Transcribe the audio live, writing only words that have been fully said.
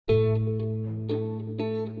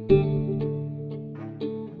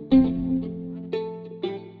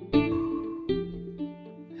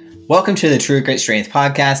Welcome to the True Grit Strength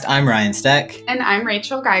podcast. I'm Ryan Steck. And I'm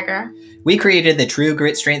Rachel Geiger. We created the True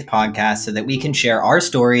Grit Strength podcast so that we can share our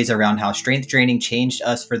stories around how strength training changed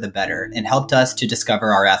us for the better and helped us to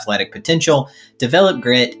discover our athletic potential, develop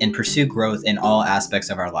grit, and pursue growth in all aspects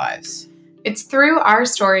of our lives. It's through our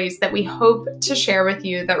stories that we hope to share with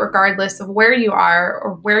you that regardless of where you are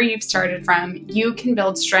or where you've started from, you can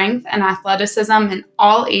build strength and athleticism in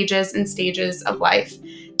all ages and stages of life,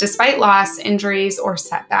 despite loss, injuries, or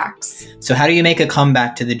setbacks. So how do you make a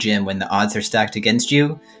comeback to the gym when the odds are stacked against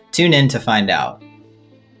you? Tune in to find out.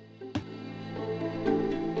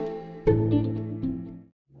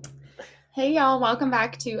 Hey y'all, welcome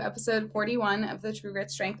back to episode 41 of the True Grit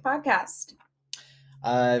Strength podcast.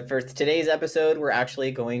 For today's episode, we're actually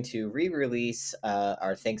going to re-release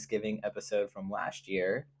our Thanksgiving episode from last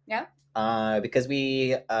year. Yep. Because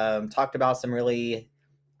we talked about some really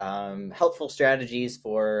helpful strategies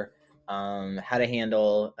for how to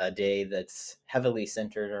handle a day that's heavily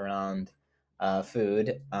centered around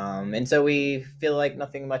food. And so we feel like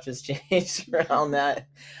nothing much has changed around that.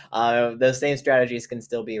 Those same strategies can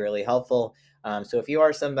still be really helpful. So if you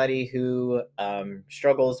are somebody who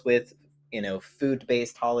struggles with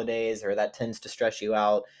food-based holidays, or that tends to stress you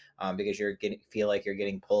out because feel like you're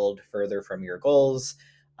getting pulled further from your goals,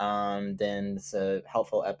 then it's a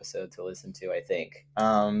helpful episode to listen to, I think.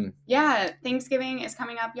 Yeah, Thanksgiving is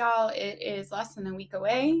coming up, y'all. It is less than a week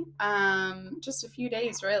away, just a few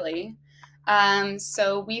days, really.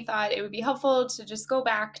 So we thought it would be helpful to just go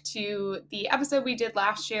back to the episode we did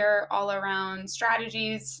last year all around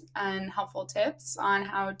strategies and helpful tips on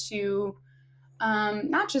how to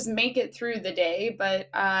not just make it through the day, but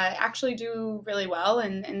actually do really well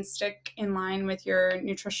and stick in line with your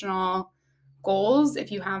nutritional goals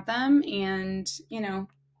if you have them, and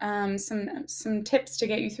some tips to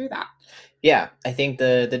get you through that. Yeah, I think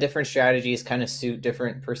the different strategies kind of suit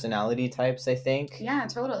different personality types, I think. Yeah,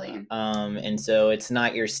 totally. And so it's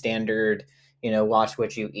not your standard watch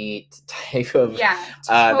what you eat type of totally.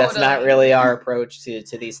 That's not really our approach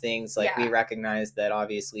to these things. We Yeah. recognize that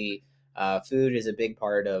obviously food is a big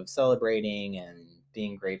part of celebrating and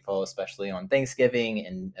being grateful, especially on Thanksgiving,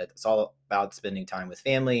 and it's all about spending time with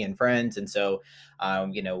family and friends. And so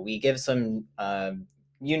we give some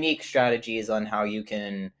unique strategies on how you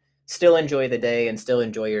can still enjoy the day and still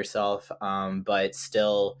enjoy yourself, but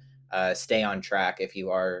still stay on track if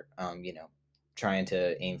you are trying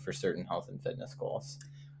to aim for certain health and fitness goals.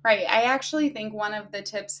 Right. I actually think one of the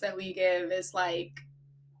tips that we give is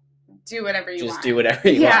do whatever you want. Just do whatever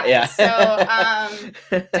you want. Yeah.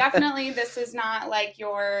 So definitely this is not like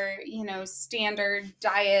your, standard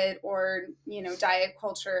diet or, diet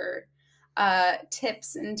culture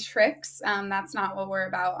tips and tricks. That's not what we're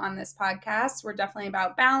about on this podcast. We're definitely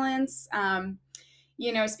about balance.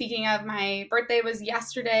 Speaking of, my birthday was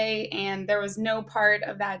yesterday, and there was no part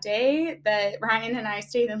of that day that Ryan and I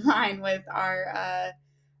stayed in line with our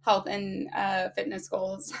health and fitness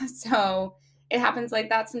goals. So it happens like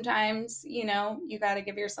that sometimes. You got to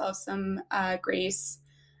give yourself some grace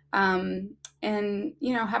and,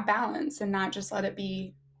 have balance and not just let it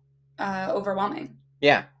be overwhelming.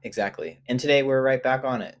 Yeah, exactly. And today we're right back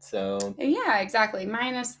on it. So yeah, exactly.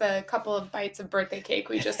 Minus the couple of bites of birthday cake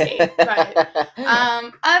we just ate. But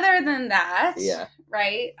other than that, yeah.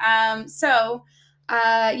 Right.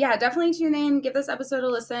 Definitely tune in. Give this episode a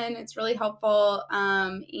listen. It's really helpful.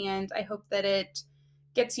 And I hope that it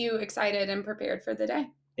gets you excited and prepared for the day.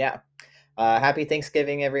 Yeah. Happy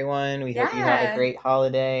Thanksgiving, everyone. We hope you have a great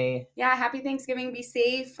holiday. Yeah, happy Thanksgiving. Be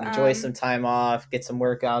safe. Enjoy some time off. Get some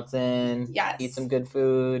workouts in. Yes. Eat some good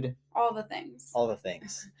food. All the things. All the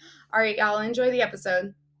things. All right, y'all. Enjoy the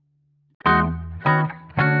episode.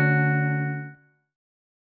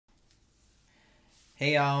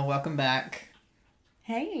 Hey, y'all. Welcome back.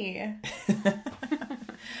 Hey.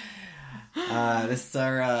 This is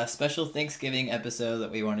our special Thanksgiving episode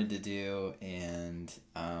that we wanted to do, and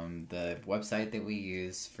the website that we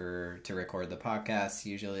use to record the podcast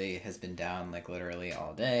usually has been down literally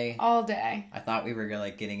all day. All day. I thought we were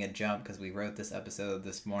getting a jump because we wrote this episode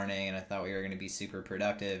this morning, and I thought we were going to be super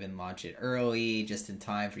productive and launch it early, just in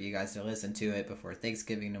time for you guys to listen to it before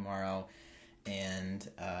Thanksgiving tomorrow. And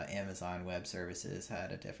Amazon Web Services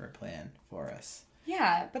had a different plan for us.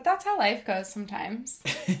 Yeah, but that's how life goes sometimes.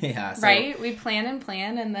 Yeah. Right? We plan,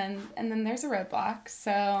 and then there's a roadblock.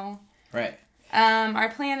 So right. Our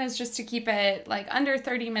plan is just to keep it under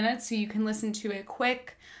 30 minutes so you can listen to it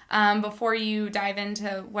quick before you dive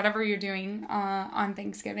into whatever you're doing on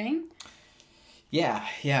Thanksgiving.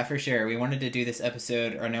 Yeah, for sure. We wanted to do this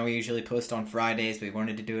episode. I know we usually post on Fridays, but we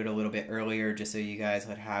wanted to do it a little bit earlier just so you guys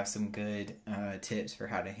would have some good tips for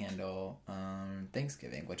how to handle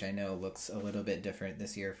Thanksgiving, which I know looks a little bit different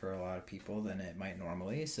this year for a lot of people than it might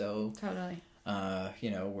normally. So, Totally.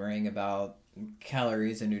 Worrying about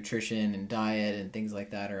calories and nutrition and diet and things like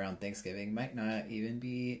that around Thanksgiving might not even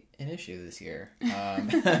be an issue this year.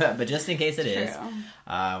 But just in case it is,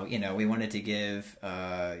 we wanted to give,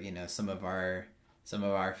 some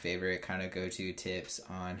of our favorite kind of go-to tips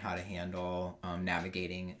on how to handle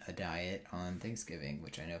navigating a diet on Thanksgiving,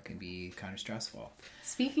 which I know can be kind of stressful.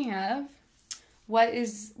 Speaking of, what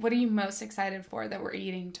are you most excited for that we're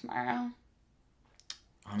eating tomorrow?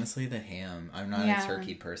 Honestly, the ham. I'm not a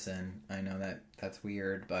turkey person. I know that's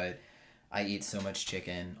weird, but I eat so much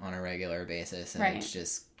chicken on a regular basis, and it's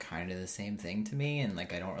just kind of the same thing to me, and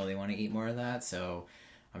like I don't really want to eat more of that, so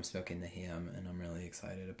I'm smoking the ham, and I'm really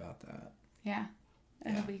excited about that. Yeah.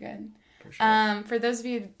 It'll be good. For sure. For those of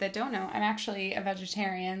you that don't know, I'm actually a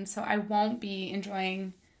vegetarian, so I won't be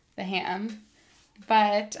enjoying the ham.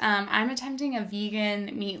 But I'm attempting a vegan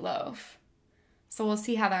meatloaf. So we'll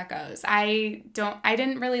see how that goes. I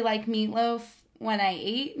didn't really like meatloaf when I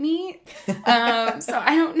ate meat. So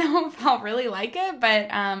I don't know if I'll really like it, but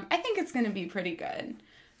I think it's going to be pretty good.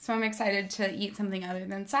 So I'm excited to eat something other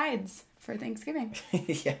than sides for Thanksgiving.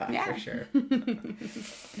 Yeah, for sure.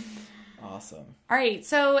 Awesome. All right.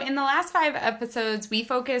 So in the last 5 episodes, we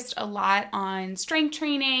focused a lot on strength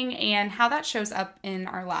training and how that shows up in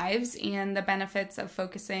our lives and the benefits of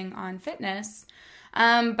focusing on fitness.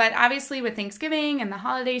 But obviously with Thanksgiving and the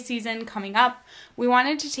holiday season coming up, we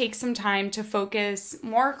wanted to take some time to focus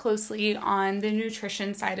more closely on the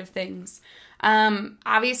nutrition side of things.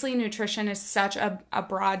 Obviously nutrition is such a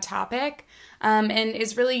broad topic, and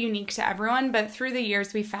is really unique to everyone, but through the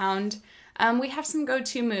years we found we have some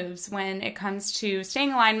go-to moves when it comes to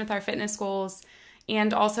staying aligned with our fitness goals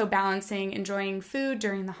and also balancing enjoying food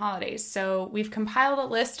during the holidays. So we've compiled a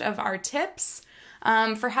list of our tips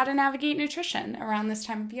for how to navigate nutrition around this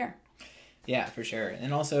time of year. Yeah, for sure.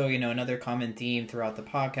 And also, another common theme throughout the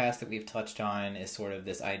podcast that we've touched on is sort of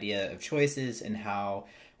this idea of choices and how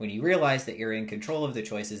when you realize that you're in control of the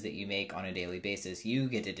choices that you make on a daily basis, you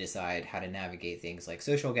get to decide how to navigate things like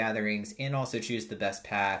social gatherings and also choose the best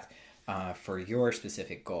path for your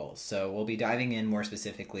specific goals. So we'll be diving in more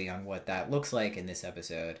specifically on what that looks like in this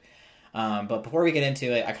episode. But before we get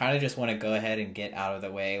into it, I kind of just want to go ahead and get out of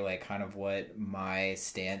the way, like kind of what my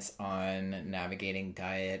stance on navigating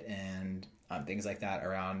diet and things like that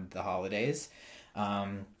around the holidays.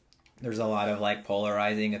 There's a lot of like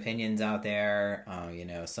polarizing opinions out there.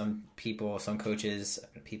 Some coaches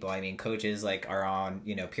like are on,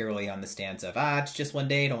 purely on the stance of, it's just one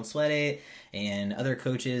day, don't sweat it. And other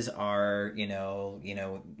coaches are,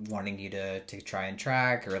 wanting you to try and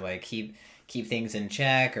track or like keep things in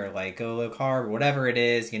check or like go low carb, whatever it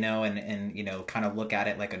is, and kind of look at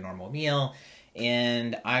it like a normal meal.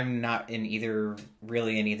 And I'm not in either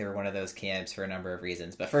one of those camps for a number of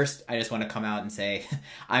reasons. But first, I just want to come out and say,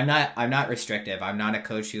 I'm not restrictive. I'm not a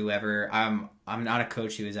coach I'm not a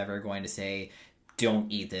coach who is ever going to say,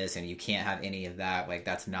 don't eat this and you can't have any of that. Like,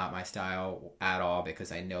 that's not my style at all,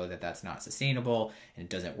 because I know that that's not sustainable and it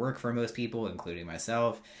doesn't work for most people, including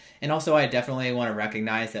myself. And also, I definitely want to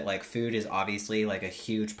recognize that like food is obviously like a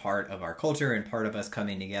huge part of our culture and part of us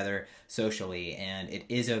coming together socially, and it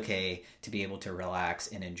is okay to be able to relax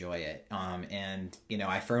and enjoy it.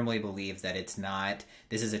 I firmly believe that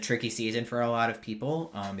this is a tricky season for a lot of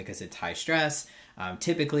people because it's high stress.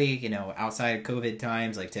 Typically, outside COVID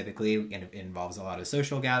times, like typically it involves a lot of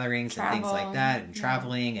social gatherings and things like that, and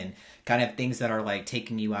traveling and kind of things that are like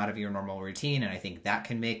taking you out of your normal routine. And I think that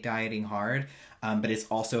can make dieting hard. But it's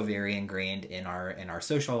also very ingrained in our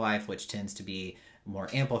social life, which tends to be more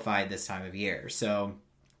amplified this time of year. So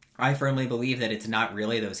I firmly believe that it's not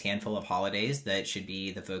really those handful of holidays that should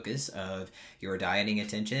be the focus of your dieting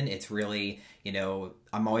attention. It's really,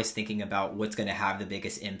 I'm always thinking about what's going to have the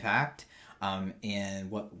biggest impact. And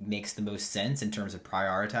what makes the most sense in terms of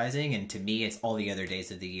prioritizing. And to me, it's all the other days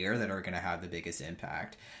of the year that are going to have the biggest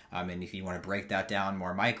impact. And if you want to break that down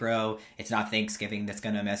more micro, it's not Thanksgiving that's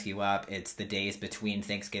going to mess you up. It's the days between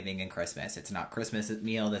Thanksgiving and Christmas. It's not Christmas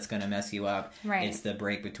meal that's going to mess you up. Right. It's the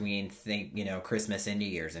break between Christmas and New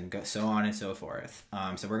Year's, and so on and so forth.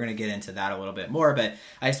 So we're going to get into that a little bit more, but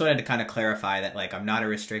I just wanted to kind of clarify that like I'm not a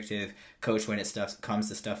restrictive coach when it comes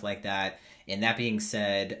to stuff like that. And that being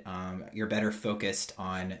said, you're better focused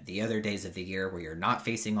on the other days of the year where you're not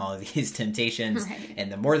facing all of these temptations. Right.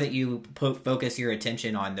 And the more that you focus your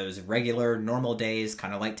attention on those regular, normal days,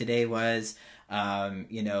 kind of like today was,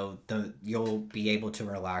 you'll be able to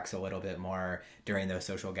relax a little bit more during those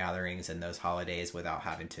social gatherings and those holidays without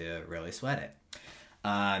having to really sweat it.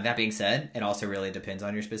 That being said, it also really depends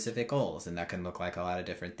on your specific goals, and that can look like a lot of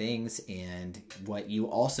different things and what you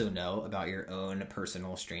also know about your own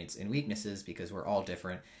personal strengths and weaknesses, because we're all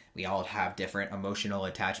different. We all have different emotional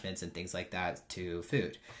attachments and things like that to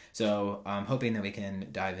food. So I'm hoping that we can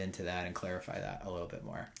dive into that and clarify that a little bit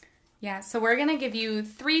more. Yeah, so we're going to give you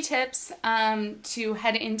 3 tips to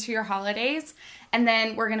head into your holidays, and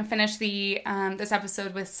then we're going to finish this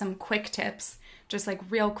episode with some quick tips, just like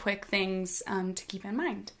real quick things to keep in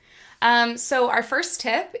mind. So our first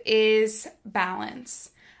tip is balance.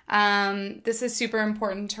 This is super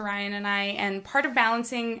important to Ryan and I, and part of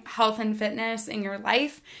balancing health and fitness in your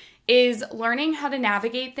life is learning how to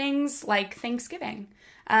navigate things like Thanksgiving.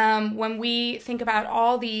 When we think about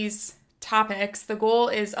all these topics, the goal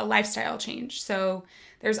is a lifestyle change. So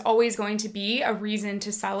there's always going to be a reason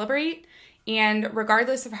to celebrate. And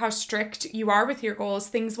regardless of how strict you are with your goals,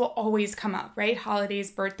 things will always come up, right?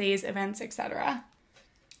 Holidays, birthdays, events, etc.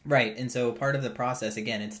 Right. And so part of the process,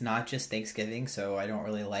 again, it's not just Thanksgiving. So I don't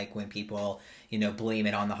really like when people, blame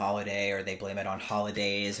it on the holiday, or they blame it on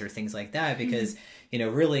holidays or things like that, because,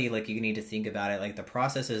 really, like, you need to think about it. Like, the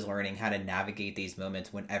process is learning how to navigate these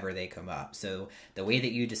moments whenever they come up. So the way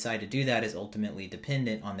that you decide to do that is ultimately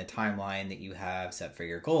dependent on the timeline that you have set for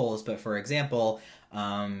your goals. But for example,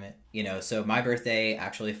 so my birthday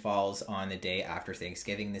actually falls on the day after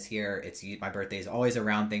Thanksgiving this year. My birthday is always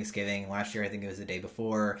around Thanksgiving. Last year, I think it was the day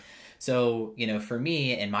before. So, for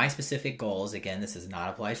me and my specific goals, again, this does not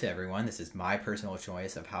apply to everyone. This is my personal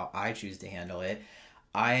choice of how I choose to handle it.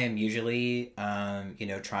 I am usually,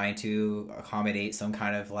 trying to accommodate some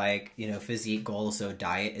kind of physique goal. So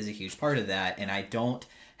diet is a huge part of that. And I don't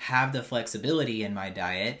have the flexibility in my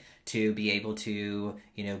diet to be able to,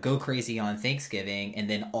 go crazy on Thanksgiving and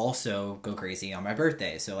then also go crazy on my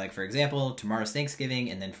birthday. So like, for example, tomorrow's Thanksgiving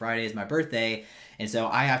and then Friday is my birthday. And so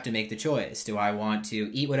I have to make the choice. Do I want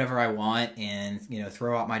to eat whatever I want and,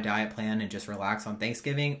 throw out my diet plan and just relax on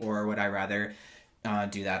Thanksgiving? Or would I rather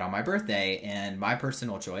do that on my birthday? And my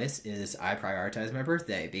personal choice is I prioritize my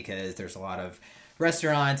birthday, because there's a lot of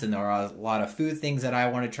restaurants and there are a lot of food things that I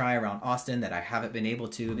want to try around Austin that I haven't been able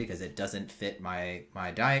to because it doesn't fit my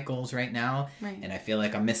diet goals right now. Right. And I feel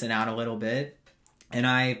like I'm missing out a little bit. And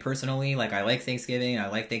I personally, I like Thanksgiving. I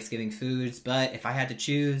like Thanksgiving foods. But if I had to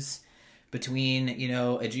choose between,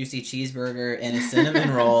 a juicy cheeseburger and a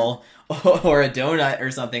cinnamon roll or a donut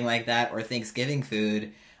or something like that, or Thanksgiving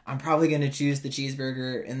food, I'm probably going to choose the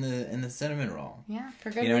cheeseburger and the cinnamon roll. Yeah, for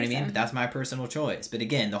good You know reason. what I mean? But that's my personal choice. But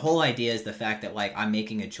again, the whole idea is the fact that, I'm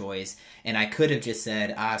making a choice, and I could have just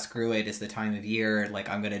said, screw it, it's the time of year,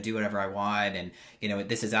 I'm going to do whatever I want, and,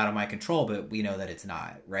 this is out of my control, but we know that it's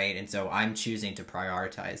not, right? And so I'm choosing to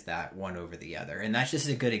prioritize that one over the other. And that's just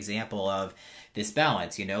a good example of this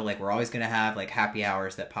balance, we're always going to have, happy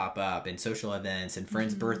hours that pop up and social events and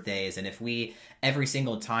friends' birthdays, and if every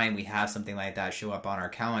single time we have something like that show up on our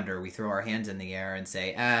calendar, we throw our hands in the air and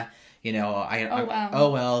say,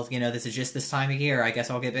 this is just this time of year. I guess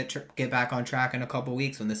I'll get back on track in a couple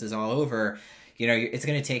weeks when this is all over. It's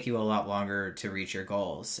going to take you a lot longer to reach your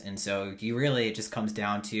goals. And so it just comes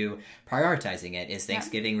down to prioritizing it. Is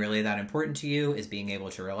Thanksgiving really that important to you? Is being able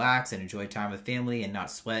to relax and enjoy time with family and not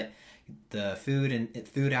sweat the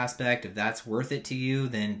food aspect? If that's worth it to you,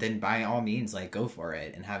 then by all means, go for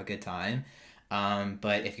it and have a good time.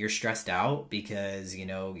 But if you're stressed out because,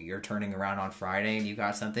 you're turning around on Friday and you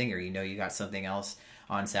got something, or, you got something else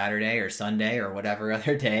on Saturday or Sunday or whatever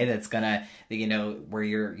other day that's gonna,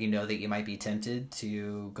 where that you might be tempted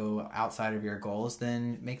to go outside of your goals,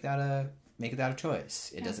 then make that a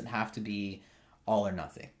choice. It doesn't have to be all or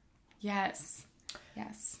nothing. Yes.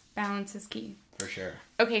 Balance is key. For sure.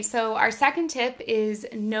 Okay, so our second tip is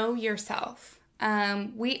know yourself.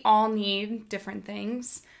 We all need different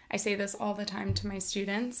things. I say this all the time to my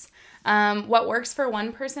students. What works for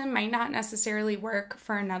one person might not necessarily work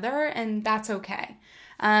for another, and that's okay.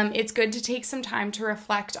 It's good to take some time to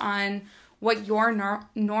reflect on what your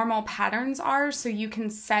normal patterns are so you can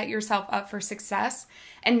set yourself up for success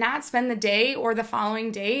and not spend the day or the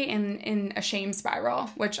following day in a shame spiral,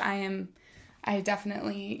 which I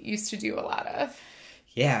definitely used to do a lot of.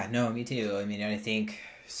 Yeah, no, me too. I mean, I think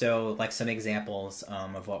so, some examples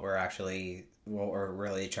of what we're actually what we're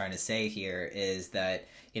really trying to say here is that,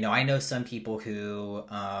 I know some people who,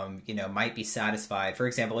 might be satisfied. For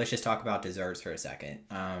example, let's just talk about desserts for a second.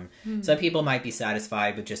 Some people might be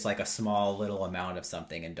satisfied with just like a small little amount of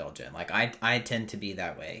something indulgent. Like I tend to be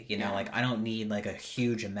that way, like I don't need like a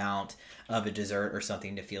huge amount of a dessert or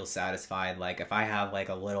something to feel satisfied. Like if I have like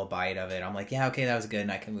a little bite of it, I'm like, yeah, okay, that was good,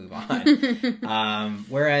 and I can move on.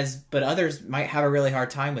 But others might have a really hard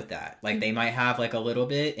time with that. Like they might have like a little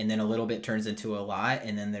bit, and then a little bit turns into a lot,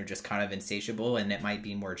 and then they're just kind of insatiable, and it might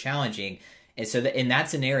be more challenging. And so in that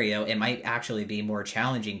scenario, it might actually be more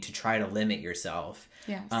challenging to try to limit yourself.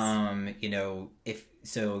 Yes. Because you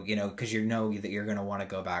know that you're going to want to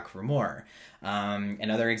go back for more.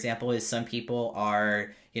 Another example is some people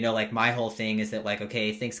are, like my whole thing is that like,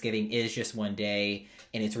 okay, Thanksgiving is just one day,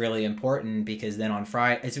 and it's really important because then on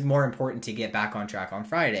Friday, it's more important to get back on track on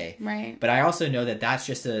Friday. Right. But I also know that that's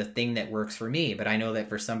just a thing that works for me. But I know that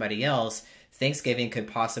for somebody else, Thanksgiving could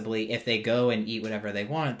possibly, if they go and eat whatever they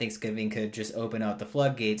want, Thanksgiving could just open up the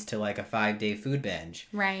floodgates to like a 5-day food binge.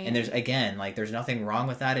 Right. And there's nothing wrong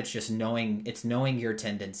with that. It's just knowing your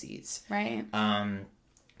tendencies. Right.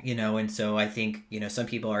 And so I think, some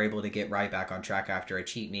people are able to get right back on track after a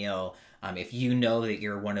cheat meal. If you know that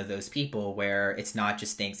you're one of those people where it's not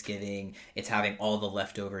just Thanksgiving, it's having all the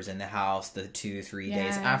leftovers in the house the 2-3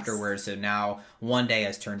 days afterwards. So now one day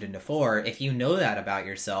has turned into 4. If you know that about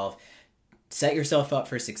yourself, set yourself up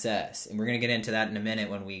for success. And we're going to get into that in a minute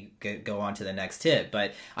when we go on to the next tip.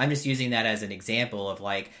 But I'm just using that as an example of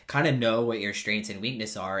like, kind of know what your strengths and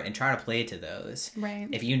weaknesses are and try to play to those. Right.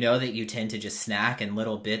 If you know that you tend to just snack and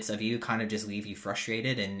little bits of you kind of just leave you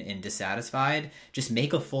frustrated and dissatisfied, just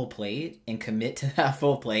make a full plate and commit to that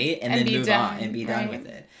full plate and then move on and be done with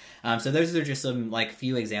it. So those are just some like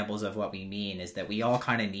few examples of what we mean, is that we all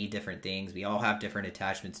kind of need different things. We all have different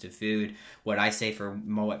attachments to food. What I say for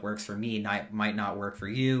what works for me might not work for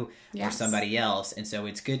you or somebody else. And so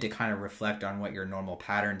it's good to kind of reflect on what your normal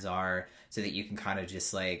patterns are so that you can kind of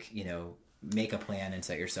just like, make a plan and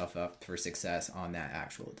set yourself up for success on that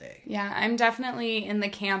actual day. Yeah, I'm definitely in the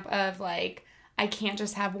camp of like, I can't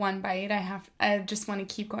just have one bite. I just want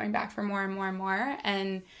to keep going back for more and more and more.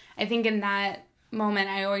 And I think in that moment,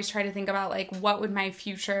 I always try to think about like, what would my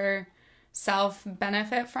future self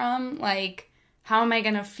benefit from? Like, how am I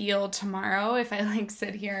going to feel tomorrow if I like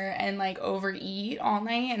sit here and like overeat all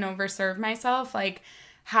night and overserve myself? Like,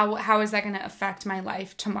 how is that going to affect my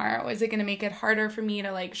life tomorrow? Is it going to make it harder for me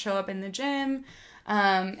to like show up in the gym?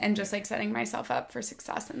 And just like setting myself up for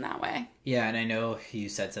success in that way. Yeah, and I know you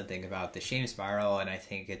said something about the shame spiral, and I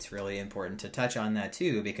think it's really important to touch on that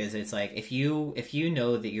too, because it's like if you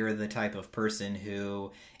know that you're the type of person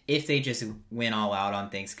who, if they just went all out on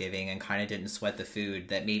Thanksgiving and kind of didn't sweat the food,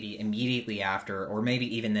 that maybe immediately after or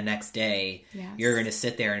maybe even the next day, you're going to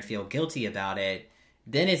sit there and feel guilty about it,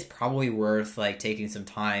 then it's probably worth like taking some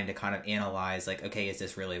time to kind of analyze like, okay, is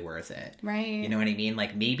this really worth it? Right. You know what I mean?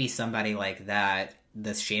 Like maybe somebody like that,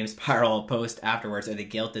 the shame spiral post afterwards, or the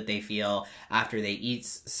guilt that they feel after they eat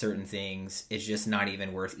certain things, is just not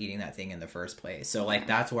even worth eating that thing in the first place. So like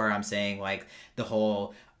that's where I'm saying like the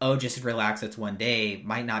whole, oh, just relax, it's one day,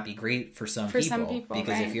 might not be great for some people.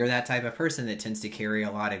 Because if you're that type of person that tends to carry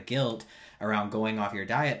a lot of guilt around going off your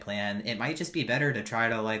diet plan, it might just be better to try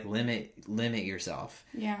to like limit yourself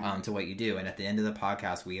to what you do. And at the end of the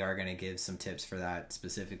podcast, we are going to give some tips for that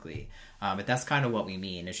specifically. But that's kind of what we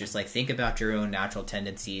mean. It's just like, think about your own natural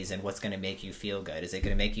tendencies and what's going to make you feel good. Is it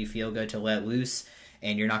going to make you feel good to let loose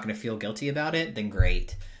and you're not going to feel guilty about it? Then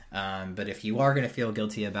great. But if you are going to feel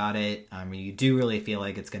guilty about it, you do really feel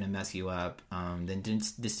like it's going to mess you up, then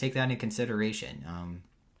just take that into consideration.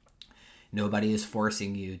 Nobody is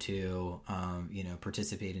forcing you to,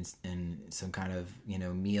 participate in some kind of,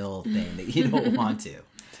 meal thing that you don't want to.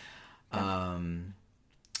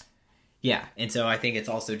 And so I think it's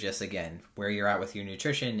also just, again, where you're at with your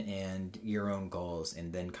nutrition and your own goals,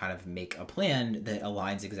 and then kind of make a plan that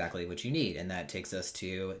aligns exactly what you need. And that takes us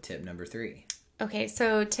to tip number 3. Okay,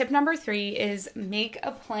 so tip number 3 is make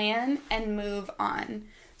a plan and move on.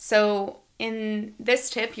 So in this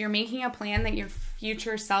tip, you're making a plan that your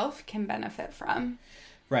future self can benefit from.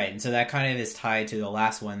 Right, and so that kind of is tied to the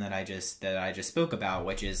last one that I just spoke about,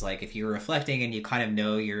 which is like, if you're reflecting and you kind of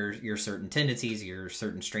know your certain tendencies, your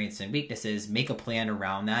certain strengths and weaknesses, make a plan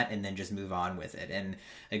around that and then just move on with it. And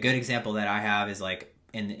a good example that I have is like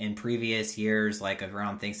in previous years, like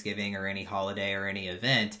around Thanksgiving or any holiday or any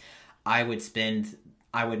event, I would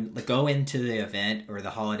go into the event or the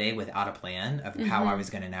holiday without a plan of how I was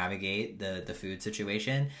going to navigate the food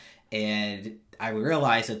situation. And I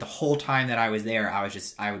realized that the whole time that I was there, I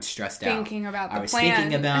was stressed out. Thinking about the plan. I was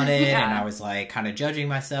thinking about it, Yeah. and I was like kind of judging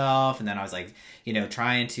myself, and then I was like, you know,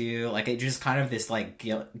 trying to like, it just kind of this like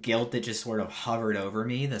guilt that just sort of hovered over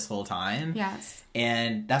me this whole time. Yes.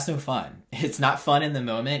 And that's no fun. It's not fun in the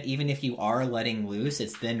moment. Even if you are letting loose,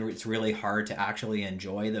 it's really hard to actually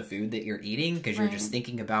enjoy the food that you're eating because you're just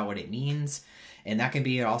thinking about what it means. And that can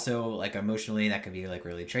be also like emotionally, that can be like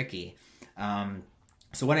really tricky.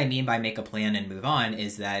 So what I mean by make a plan and move on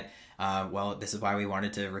is that, well, this is why we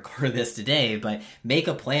wanted to record this today, but make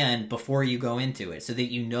a plan before you go into it so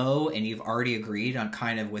that you know and you've already agreed on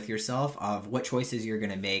kind of with yourself of what choices you're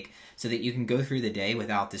going to make so that you can go through the day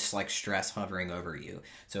without this like stress hovering over you.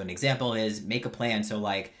 So an example is make a plan. So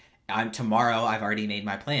like, tomorrow I've already made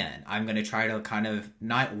my plan. I'm going to try to kind of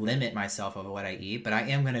not limit myself of what I eat, but I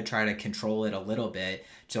am going to try to control it a little bit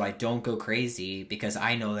so I don't go crazy because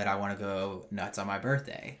I know that I want to go nuts on my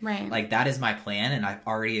birthday. Right. Like that is my plan and I've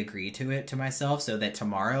already agreed to it to myself so that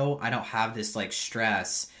tomorrow I don't have this like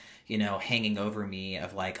stress, you know, hanging over me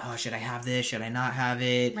of like, oh, should I have this? Should I not have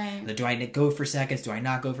it? Right. Do I go for seconds? Do I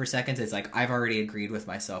not go for seconds? It's like I've already agreed with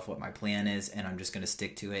myself what my plan is and I'm just going to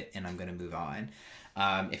stick to it and I'm going to move on.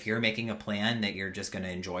 If you're making a plan that you're just going to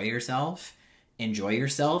enjoy yourself and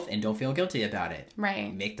don't feel guilty about it.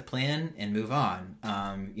 Right. Make the plan and move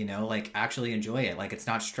on. You know, like actually enjoy it. Like it's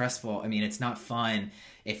not stressful. I mean, it's not fun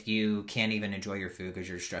if you can't even enjoy your food because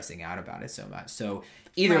you're stressing out about it so much. So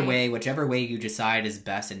either way, whichever way you decide is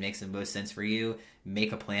best and makes the most sense for you,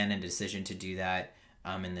 make a plan and decision to do that,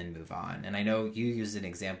 and then move on. And I know you used an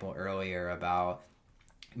example earlier about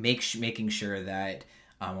making sure that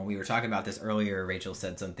when we were talking about this earlier, Rachel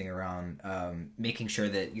said something around making sure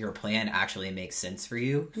that your plan actually makes sense for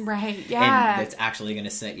you. Right, yeah. And that's actually going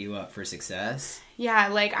to set you up for success. Yeah,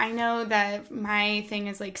 like I know that my thing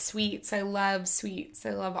is like sweets. I love sweets.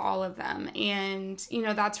 I love all of them. And, you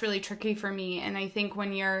know, that's really tricky for me. And I think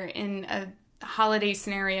when you're in a holiday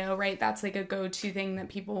scenario, right, that's like a go-to thing that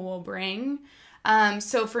people will bring.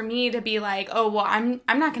 So for me to be like, oh, well, I'm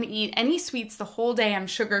not going to eat any sweets the whole day. I'm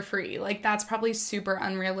sugar free. Like that's probably super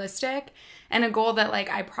unrealistic and a goal that like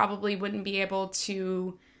I probably wouldn't be able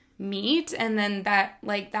to meet. And then that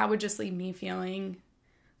would just leave me feeling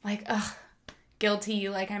like, ugh, guilty,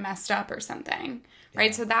 like I messed up or something. Yeah.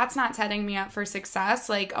 Right. So that's not setting me up for success.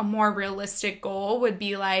 Like a more realistic goal would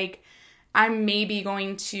be like, I'm maybe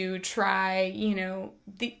going to try, you know,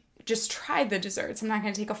 just try the desserts. I'm not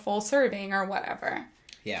going to take a full serving or whatever.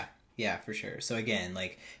 Yeah, for sure. So again,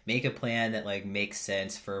 like make a plan that like makes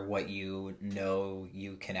sense for what you know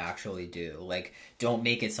you can actually do. Like don't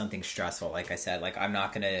make it something stressful. Like I said, like I'm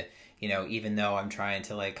not going to, you know, even though I'm trying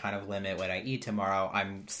to like kind of limit what I eat tomorrow,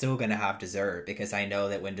 I'm still going to have dessert because I know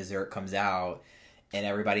that when dessert comes out and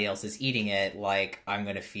everybody else is eating it, like I'm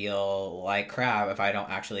going to feel like crap if I don't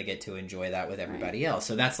actually get to enjoy that with everybody else.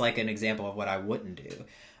 So that's like an example of what I wouldn't do.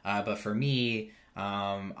 But for me,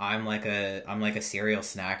 I'm like a cereal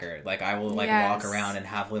snacker. Like I will like walk around and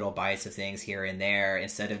have little bites of things here and there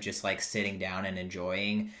instead of just like sitting down and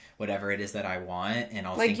enjoying whatever it is that I want. And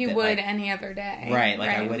I'll like think you that, would like, any other day. Right. Like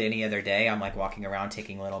I would any other day. I'm like walking around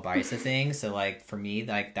taking little bites of things. So like for me,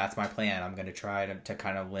 like that's my plan. I'm going to try to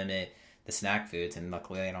kind of limit the snack foods, and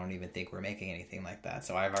luckily I don't even think we're making anything like that.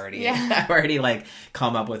 So I've already like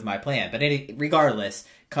come up with my plan. But regardless,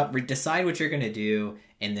 decide what you're going to do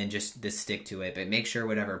and then just stick to it. But make sure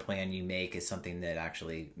whatever plan you make is something that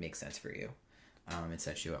actually makes sense for you and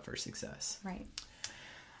sets you up for success. Right.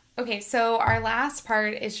 Okay, so our last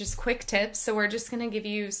part is just quick tips. So we're just going to give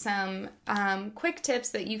you some quick tips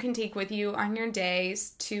that you can take with you on your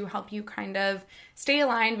days to help you kind of stay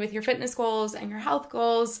aligned with your fitness goals and your health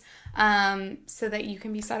goals so that you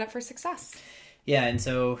can be set up for success. Yeah, and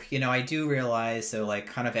so, you know, I do realize, so like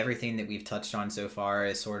kind of everything that we've touched on so far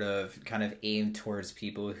is sort of kind of aimed towards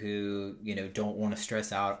people who, you know, don't want to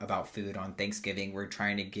stress out about food on Thanksgiving. We're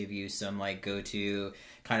trying to give you some like go-to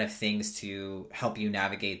kind of things to help you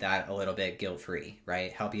navigate that a little bit guilt-free,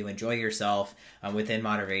 right? Help you enjoy yourself within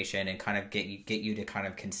moderation and kind of get you to kind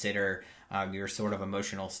of consider your sort of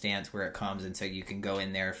emotional stance where it comes, and so you can go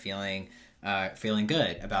in there feeling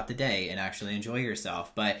good about the day and actually enjoy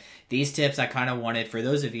yourself. But these tips I kind of wanted for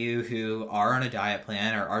those of you who are on a diet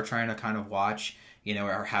plan or are trying to kind of watch, you know,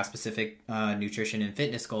 or have specific nutrition and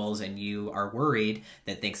fitness goals, and you are worried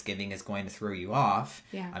that Thanksgiving is going to throw you off.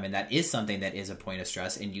 Yeah. I mean, that is something that is a point of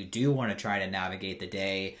stress, and you do want to try to navigate the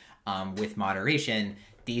day with moderation.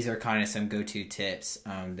 These are kind of some go-to tips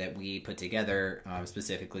that we put together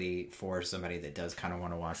specifically for somebody that does kind of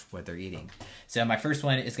want to watch what they're eating. So my first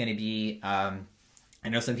one is going to be I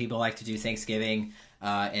know some people like to do Thanksgiving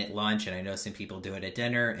at lunch, and I know some people do it at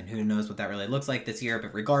dinner, and who knows what that really looks like this year.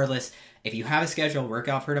 But regardless, if you have a scheduled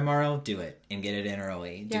workout for tomorrow, do it and get it in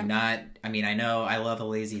early. Yeah. Do not, I mean, I know I love a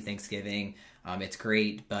lazy Thanksgiving. It's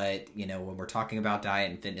great, but, you know, when we're talking about diet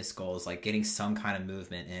and fitness goals, like getting some kind of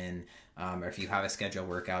movement in, or if you have a scheduled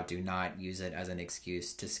workout, do not use it as an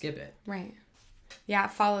excuse to skip it. Right. Yeah,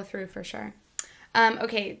 follow through for sure.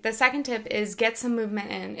 Okay, the second tip is get some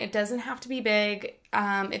movement in. It doesn't have to be big.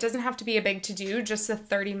 It doesn't have to be a big to-do. Just a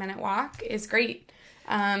 30-minute walk is great.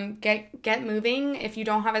 Get moving. If you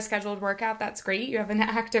don't have a scheduled workout, that's great. You have an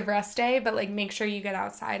active rest day, but like make sure you get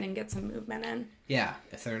outside and get some movement in. Yeah,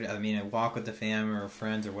 a walk with the fam or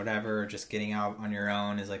friends or whatever, just getting out on your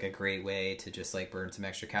own is like a great way to just like burn some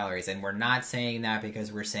extra calories. And we're not saying that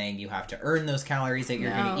because we're saying you have to earn those calories that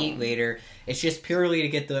you're going to eat later. It's just purely to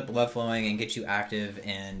get the blood flowing and get you active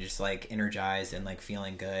and just like energized and like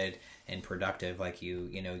feeling good and productive. Like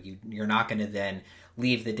you're not going to then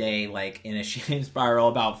leave the day like in a shame spiral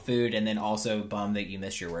about food and then also bummed that you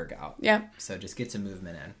missed your workout. Yep. So just get some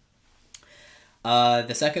movement in.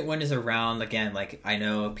 The second one is around, again, like I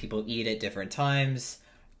know people eat at different times,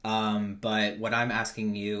 but what I'm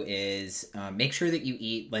asking you is make sure that you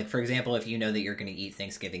eat, like for example, if you know that you're going to eat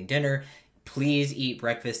Thanksgiving dinner, please eat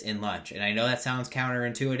breakfast and lunch. And I know that sounds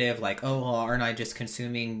counterintuitive, like, oh, well, aren't I just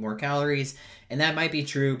consuming more calories? And that might be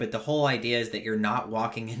true, but the whole idea is that you're not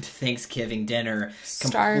walking into Thanksgiving dinner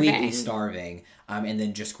completely starving, and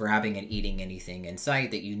then just grabbing and eating anything in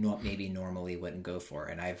sight that you maybe normally wouldn't go for.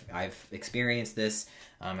 And I've experienced this,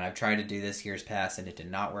 and I've tried to do this years past, and it did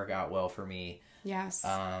not work out well for me. Yes.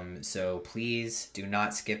 So please do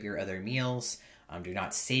not skip your other meals. Do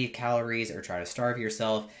not save calories or try to starve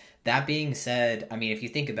yourself. That being said, I mean, if you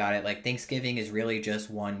think about it, like Thanksgiving is really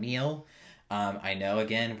just one meal. I know,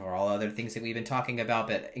 again, for all other things that we've been talking about,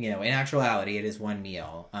 but, you know, in actuality, it is one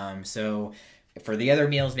meal. So for the other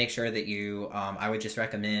meals, make sure that I would just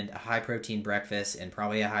recommend a high-protein breakfast and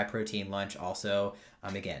probably a high-protein lunch also.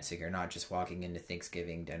 Again, so you're not just walking into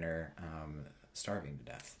Thanksgiving dinner starving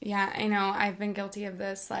to death. Yeah, I know. I've been guilty of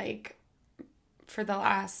this, like, for the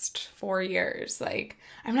last 4 years. Like,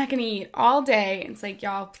 I'm not gonna eat all day. It's like,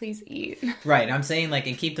 y'all, please eat. Right. I'm saying, like,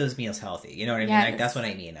 and keep those meals healthy. You know what I mean? Yes. Like, that's what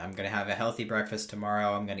I mean. I'm gonna have a healthy breakfast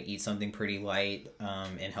tomorrow. I'm gonna eat something pretty light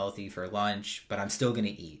and healthy for lunch, but I'm still gonna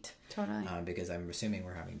eat. Totally. Because I'm assuming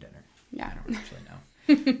we're having dinner. Yeah. I don't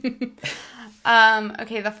actually know.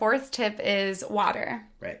 Okay, the fourth tip is water.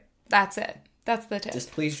 Right. That's it. That's the tip.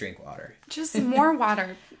 Just please drink water. Just more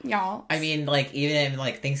water, y'all. I mean, like, even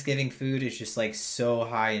like Thanksgiving food is just like so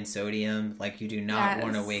high in sodium. Like, you do not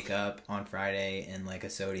want to wake up on Friday in like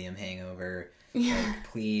a sodium hangover. Yeah. Like,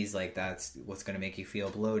 please, like, that's what's going to make you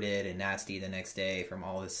feel bloated and nasty the next day from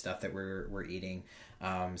all this stuff that we're eating.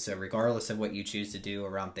 So regardless of what you choose to do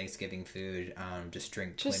around Thanksgiving food, just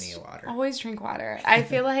drink plenty of water. Always drink water. I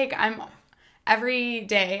feel like every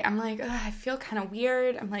day, I'm like, I feel kind of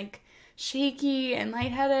weird. I'm like shaky and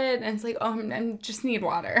lightheaded. And it's like, oh, I just need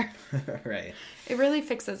water. Right. It really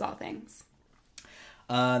fixes all things.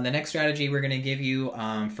 The next strategy we're going to give you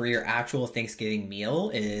for your actual Thanksgiving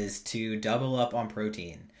meal is to double up on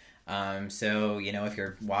protein. So, you know,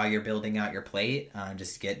 while you're building out your plate,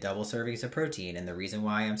 just get double servings of protein. And the reason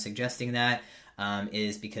why I'm suggesting that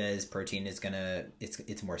is because protein is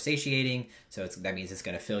it's more satiating. So that means it's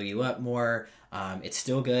going to fill you up more. It's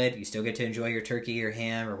still good. You still get to enjoy your turkey or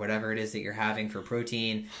ham or whatever it is that you're having for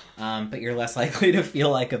protein. But you're less likely to feel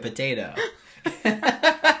like a potato.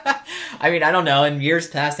 I mean, I don't know. In years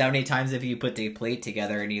past, how many times have you put the plate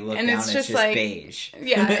together and you look down and it's just like, beige?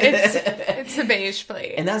 Yeah, it's a beige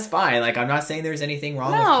plate. And that's fine. Like, I'm not saying there's anything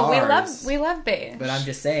wrong with carbs. No, we love beige. But I'm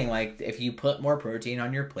just saying, like, if you put more protein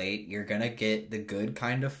on your plate, you're going to get the good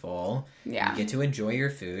kind of full. Yeah. You get to enjoy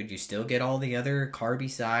your food. You still get all the other carby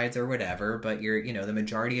sides or whatever, but the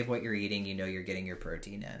majority of what you're eating, you're getting your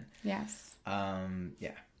protein in. Yes.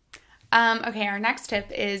 Yeah. Okay, our next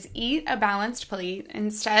tip is eat a balanced plate.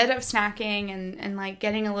 Instead of snacking and like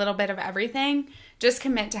getting a little bit of everything, just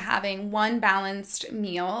commit to having one balanced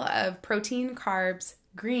meal of protein, carbs,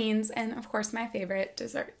 greens, and of course my favorite,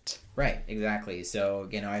 dessert. Right, exactly. So,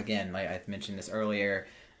 again, like I mentioned this earlier,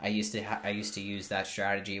 I used to use that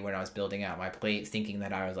strategy when I was building out my plate, thinking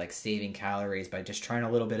that I was like saving calories by just trying a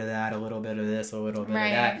little bit of that, a little bit of this, a little bit of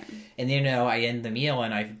that. And I end the meal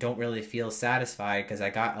and I don't really feel satisfied because I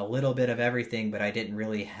got a little bit of everything, but I didn't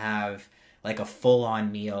really have like a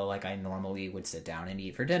full-on meal like I normally would sit down and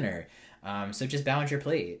eat for dinner. So just balance your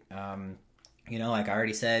plate. Like I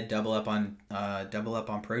already said, double up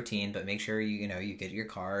on protein, but make sure you get your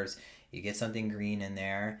carbs, you get something green in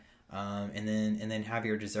there. and then have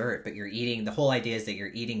your dessert. But you're eating, the whole idea is that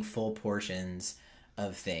you're eating full portions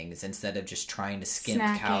of things instead of just trying to skimp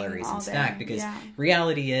Snacking calories all and day, snack, because yeah.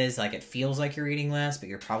 reality is, like, it feels like you're eating less, but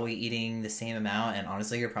you're probably eating the same amount, and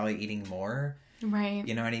honestly you're probably eating more, Right.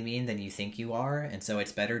 you know what I mean, than you think you are. And so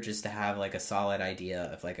it's better just to have like a solid idea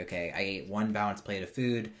of like, okay, I ate one balanced plate of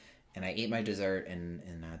food and I ate my dessert, and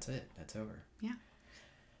that's it, that's over. Yeah.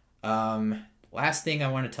 Last thing I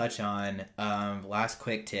want to touch on, last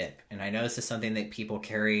quick tip, and I know this is something that people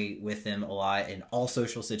carry with them a lot in all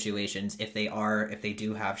social situations, if they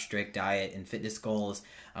do have strict diet and fitness goals,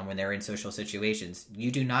 when they're in social situations.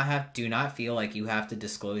 You do not feel like you have to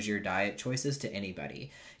disclose your diet choices to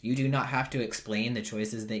anybody. You do not have to explain the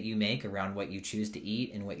choices that you make around what you choose to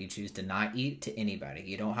eat and what you choose to not eat to anybody.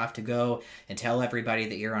 You don't have to go and tell everybody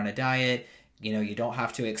that you're on a diet. You know, you don't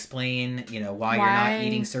have to explain, why you're not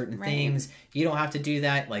eating certain things. You don't have to do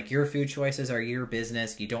that. Like, your food choices are your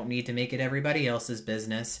business. You don't need to make it everybody else's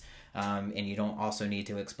business. And you don't also need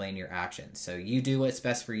to explain your actions. So you do what's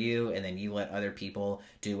best for you, and then you let other people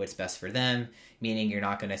do what's best for them, meaning you're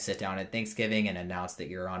not going to sit down at Thanksgiving and announce that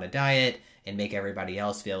you're on a diet and make everybody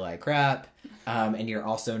else feel like crap. And you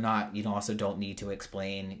also don't need to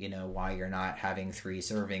explain, why you're not having 3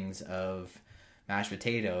 servings of mashed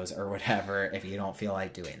potatoes or whatever if you don't feel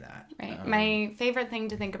like doing that. Right. My favorite thing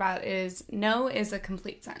to think about is no is a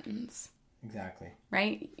complete sentence. Exactly.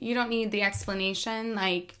 Right? You don't need the explanation.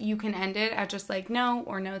 Like, you can end it at just like no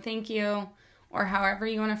or no thank you, or however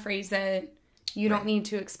you want to phrase it. You don't need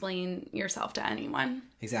to explain yourself to anyone.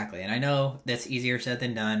 Exactly. And I know that's easier said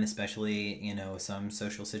than done, especially, some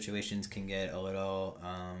social situations can get a little,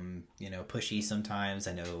 pushy sometimes.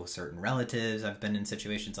 I know certain relatives, I've been in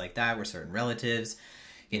situations like that where certain relatives,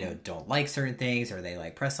 don't like certain things, or they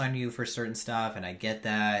like press on you for certain stuff. And I get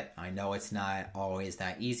that. I know it's not always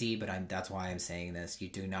that easy, but that's why I'm saying this. You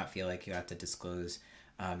do not feel like you have to disclose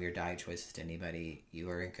your diet choices to anybody. You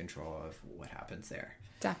are in control of what happens there.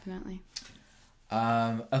 Definitely.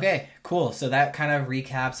 Okay, cool. So that kind of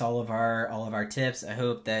recaps all of our tips. I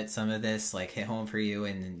hope that some of this like hit home for you,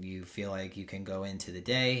 and you feel like you can go into the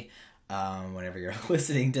day. Whenever you're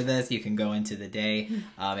listening to this, you can go into the day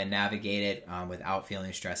and navigate it without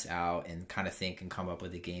feeling stressed out, and kind of think and come up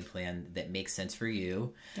with a game plan that makes sense for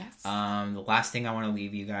you. Yes. The last thing I want to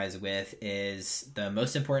leave you guys with is the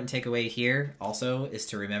most important takeaway here also is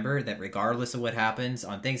to remember that regardless of what happens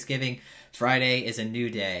on Thanksgiving, Friday is a new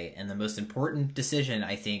day. And the most important decision,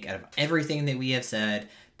 I think, out of everything that we have said,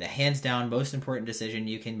 the hands down most important decision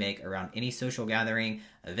you can make around any social gathering,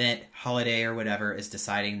 event, holiday, or whatever is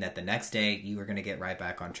deciding that the next day you are going to get right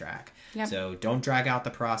back on track. Yep. So don't drag out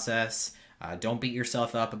the process. Don't beat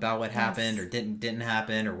yourself up about what happened or didn't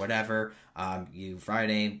happen or whatever. You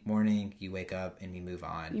Friday morning, you wake up and you move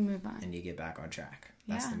on. And you get back on track.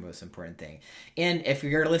 That's the most important thing. And if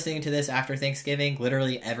you're listening to this after Thanksgiving,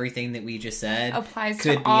 literally everything that we just said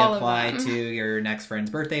could be applied to your next friend's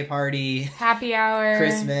birthday party, happy hour,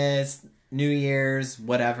 Christmas, New Year's,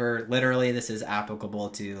 whatever. Literally, this is applicable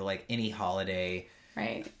to like any holiday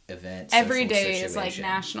event. Every day is like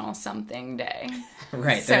National Something Day.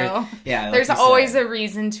 Right. So like there's always a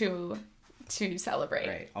reason to celebrate.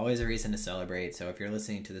 Right. Always a reason to celebrate. So if you're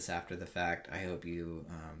listening to this after the fact, I hope you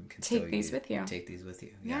can take these with you. Take these with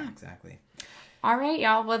you. Yeah, exactly. All right,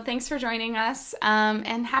 y'all. Well, thanks for joining us.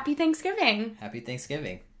 And happy Thanksgiving. Happy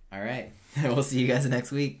Thanksgiving. All right. We'll see you guys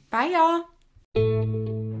next week. Bye, y'all.